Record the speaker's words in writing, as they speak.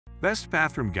Best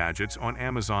Bathroom Gadgets on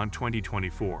Amazon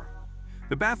 2024.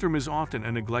 The bathroom is often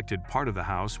a neglected part of the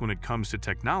house when it comes to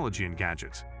technology and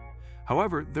gadgets.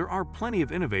 However, there are plenty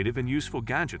of innovative and useful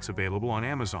gadgets available on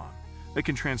Amazon that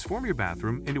can transform your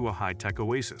bathroom into a high-tech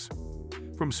oasis.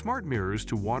 From smart mirrors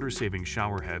to water-saving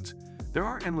shower heads, there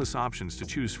are endless options to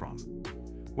choose from.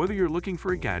 Whether you're looking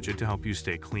for a gadget to help you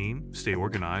stay clean, stay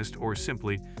organized, or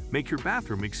simply make your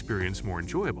bathroom experience more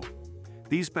enjoyable,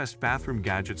 these best bathroom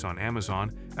gadgets on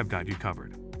Amazon have got you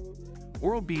covered.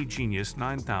 Oral-B Genius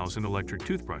 9000 Electric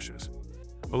Toothbrushes.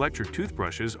 Electric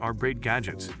toothbrushes are great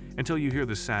gadgets until you hear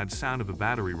the sad sound of the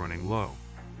battery running low.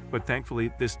 But thankfully,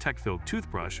 this tech-filled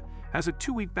toothbrush has a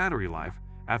 2-week battery life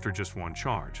after just one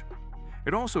charge.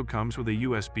 It also comes with a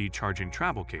USB charging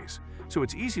travel case, so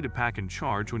it's easy to pack and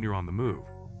charge when you're on the move.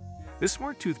 This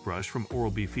smart toothbrush from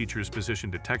Oral-B features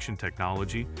position detection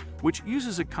technology, which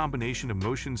uses a combination of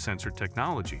motion sensor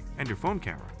technology and your phone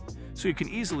camera, so you can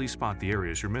easily spot the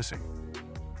areas you're missing.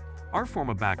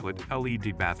 Arforma Backlit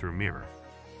LED Bathroom Mirror.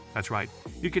 That's right,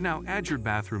 you can now add your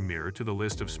bathroom mirror to the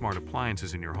list of smart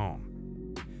appliances in your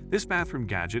home. This bathroom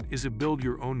gadget is a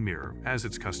build-your-own mirror as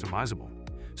it's customizable,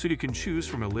 so you can choose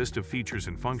from a list of features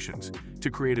and functions to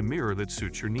create a mirror that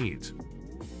suits your needs.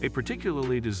 A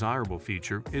particularly desirable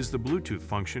feature is the Bluetooth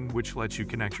function, which lets you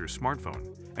connect your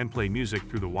smartphone and play music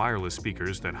through the wireless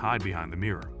speakers that hide behind the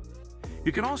mirror.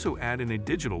 You can also add in a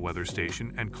digital weather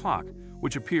station and clock,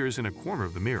 which appears in a corner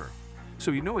of the mirror, so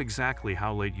you know exactly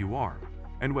how late you are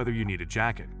and whether you need a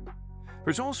jacket.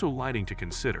 There's also lighting to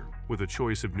consider, with a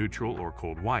choice of neutral or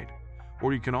cold white,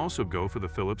 or you can also go for the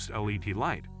Philips LED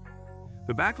light.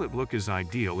 The backlit look is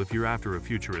ideal if you're after a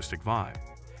futuristic vibe.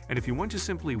 And if you want to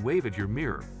simply wave at your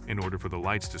mirror in order for the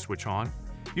lights to switch on,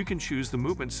 you can choose the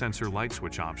movement sensor light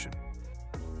switch option.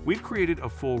 We've created a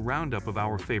full roundup of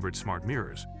our favorite smart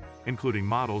mirrors, including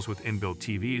models with inbuilt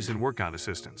TVs and workout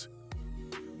assistants.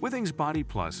 Withings Body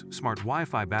Plus Smart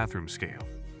Wi-Fi Bathroom Scale.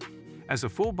 As a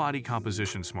full body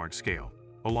composition smart scale,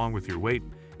 along with your weight,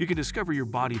 you can discover your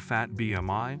body fat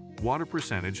BMI, water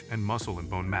percentage, and muscle and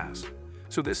bone mass.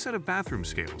 So this set of bathroom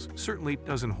scales certainly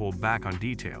doesn't hold back on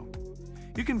detail.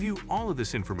 You can view all of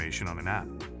this information on an app,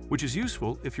 which is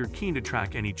useful if you're keen to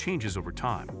track any changes over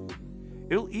time.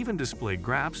 It'll even display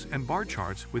graphs and bar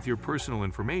charts with your personal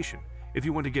information if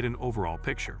you want to get an overall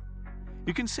picture.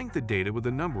 You can sync the data with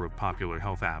a number of popular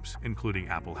health apps, including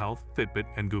Apple Health, Fitbit,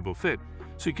 and Google Fit,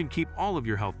 so you can keep all of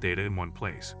your health data in one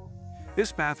place.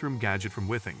 This bathroom gadget from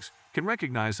Withings can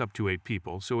recognize up to 8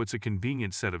 people, so it's a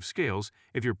convenient set of scales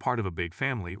if you're part of a big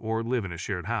family or live in a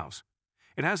shared house.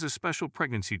 It has a special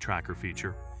pregnancy tracker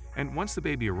feature, and once the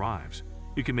baby arrives,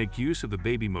 you can make use of the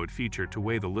baby mode feature to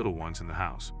weigh the little ones in the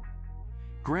house.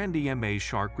 Grand EMA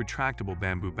Shark Retractable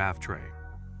Bamboo Bath Tray.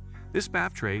 This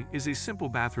bath tray is a simple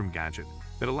bathroom gadget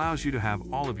that allows you to have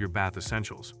all of your bath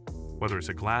essentials, whether it's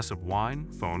a glass of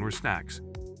wine, phone, or snacks,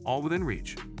 all within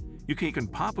reach. You can even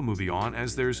pop a movie on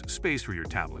as there's space for your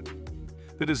tablet.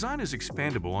 The design is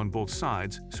expandable on both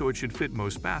sides, so it should fit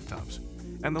most bathtubs,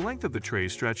 and the length of the tray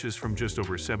stretches from just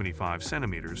over 75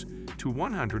 centimeters to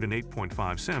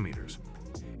 108.5 centimeters.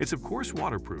 It's of course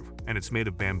waterproof, and it's made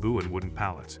of bamboo and wooden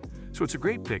pallets, so it's a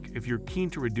great pick if you're keen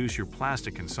to reduce your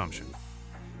plastic consumption.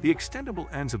 The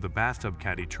extendable ends of the bathtub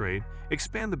caddy tray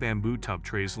expand the bamboo tub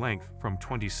tray's length from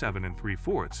 27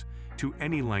 3/4 to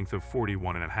any length of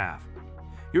 41 1/2.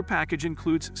 Your package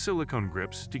includes silicone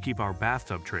grips to keep our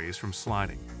bathtub trays from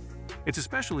sliding. It's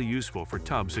especially useful for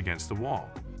tubs against the wall.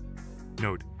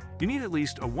 Note, you need at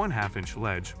least a 1/2-inch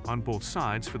ledge on both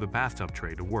sides for the bathtub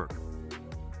tray to work.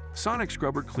 Sonic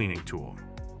Scrubber Cleaning Tool.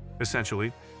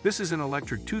 Essentially, this is an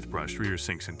electric toothbrush for your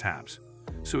sinks and taps,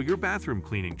 so your bathroom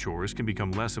cleaning chores can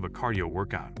become less of a cardio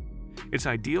workout. It's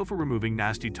ideal for removing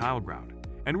nasty tile grout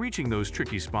and reaching those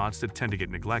tricky spots that tend to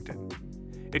get neglected.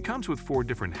 It comes with 4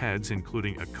 different heads,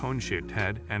 including a cone-shaped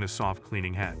head and a soft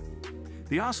cleaning head.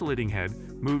 The oscillating head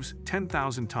moves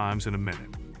 10,000 times in a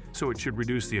minute, so it should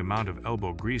reduce the amount of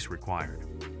elbow grease required.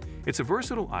 It's a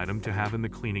versatile item to have in the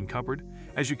cleaning cupboard,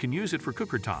 as you can use it for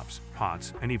cooker tops,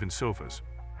 pots, and even sofas.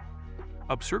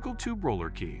 Upcircle Tube Roller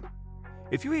Key.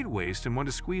 If you hate waste and want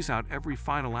to squeeze out every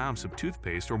final ounce of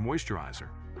toothpaste or moisturizer,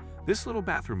 this little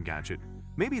bathroom gadget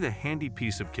may be the handy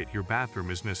piece of kit your bathroom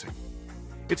is missing.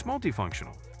 It's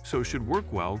multifunctional, so should work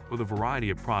well with a variety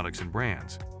of products and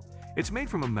brands. It's made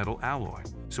from a metal alloy,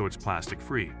 so it's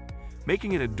plastic-free,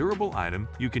 making it a durable item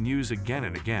you can use again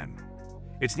and again.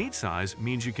 Its neat size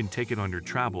means you can take it on your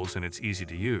travels and it's easy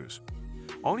to use.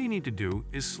 All you need to do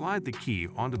is slide the key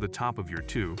onto the top of your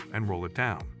tube and roll it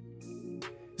down.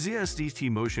 ZSDT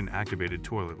Motion Activated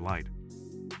Toilet Light.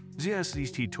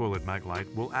 ZSDT Toilet Mag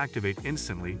Light will activate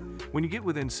instantly when you get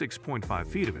within 6.5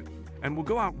 feet of it, and will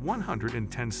go out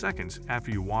 110 seconds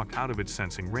after you walk out of its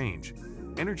sensing range.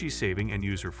 Energy-saving and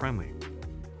user-friendly.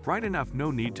 Bright enough,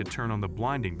 no need to turn on the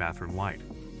blinding bathroom light.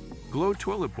 Glow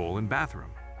toilet bowl in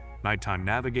bathroom. Nighttime,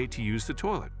 navigate to use the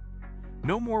toilet.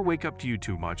 No more wake up to you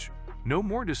too much. No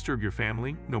more disturb your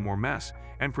family, no more mess,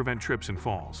 and prevent trips and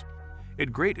falls.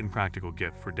 It great and practical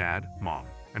gift for dad, mom,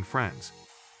 and friends.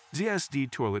 ZSD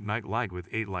Toilet Night Light with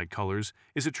 8 light colors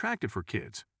is attractive for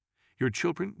kids. Your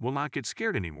children will not get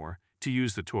scared anymore to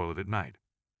use the toilet at night.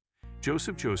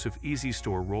 Joseph Easy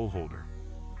Store Roll Holder.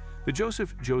 The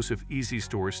Joseph Easy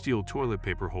Store Steel Toilet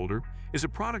Paper Holder is a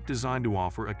product designed to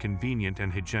offer a convenient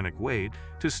and hygienic way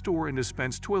to store and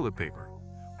dispense toilet paper,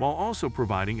 while also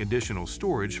providing additional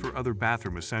storage for other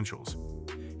bathroom essentials.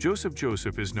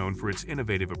 Joseph is known for its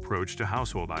innovative approach to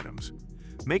household items,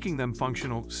 making them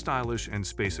functional, stylish, and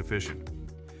space-efficient.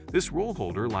 This roll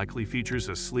holder likely features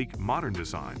a sleek, modern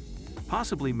design,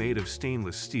 possibly made of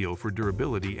stainless steel for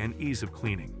durability and ease of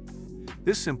cleaning.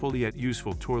 This simple yet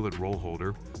useful toilet roll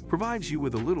holder provides you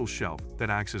with a little shelf that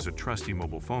acts as a trusty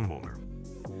mobile phone holder.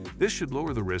 This should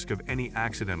lower the risk of any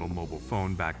accidental mobile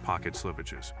phone back pocket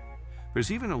slippages.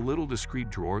 There's even a little discreet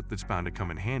drawer that's bound to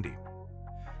come in handy.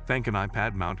 Fenken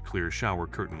iPad Mount Clear Shower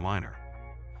Curtain Liner.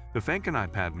 The Fenken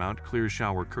iPad Mount Clear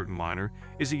Shower Curtain Liner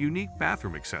is a unique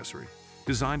bathroom accessory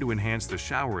designed to enhance the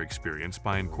shower experience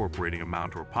by incorporating a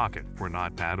mount or pocket for an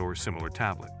iPad or similar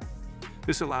tablet.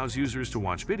 This allows users to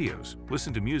watch videos,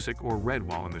 listen to music, or read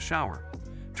while in the shower,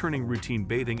 turning routine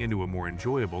bathing into a more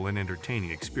enjoyable and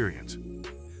entertaining experience.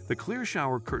 The Clear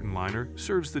Shower Curtain Liner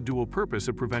serves the dual purpose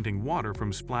of preventing water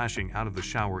from splashing out of the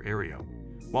shower area,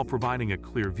 while providing a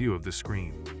clear view of the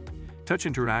screen. Touch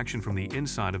interaction from the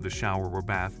inside of the shower or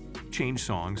bath, change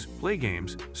songs, play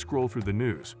games, scroll through the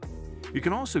news. You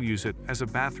can also use it as a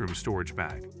bathroom storage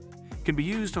bag. It can be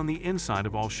used on the inside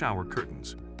of all shower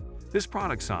curtains. This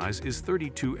product size is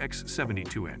 32 x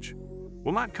 72 inch.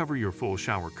 Will not cover your full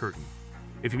shower curtain.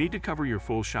 If you need to cover your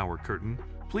full shower curtain,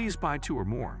 please buy 2 or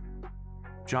more.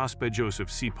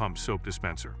 Joseph C-Pump Soap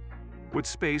Dispenser. With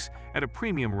space at a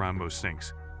premium around most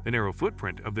sinks, the narrow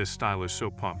footprint of this stylish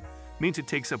soap pump means it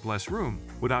takes up less room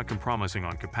without compromising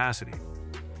on capacity.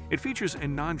 It features a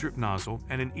non-drip nozzle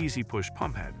and an easy push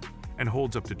pump head, and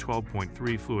holds up to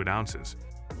 12.3 fluid ounces,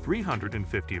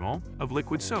 350 ml of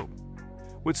liquid soap.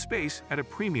 With space at a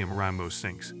premium around most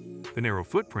sinks, the narrow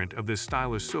footprint of this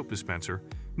stylish soap dispenser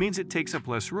means it takes up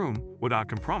less room without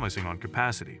compromising on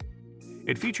capacity.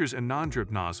 It features a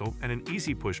non-drip nozzle and an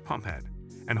easy push pump head,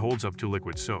 and holds up to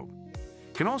liquid soap.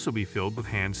 It can also be filled with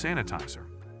hand sanitizer.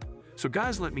 So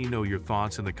guys, let me know your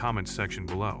thoughts in the comments section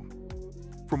below.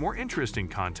 For more interesting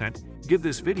content, give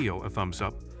this video a thumbs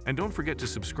up and don't forget to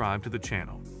subscribe to the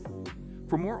channel.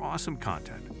 For more awesome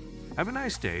content, have a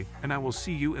nice day and I will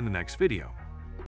see you in the next video.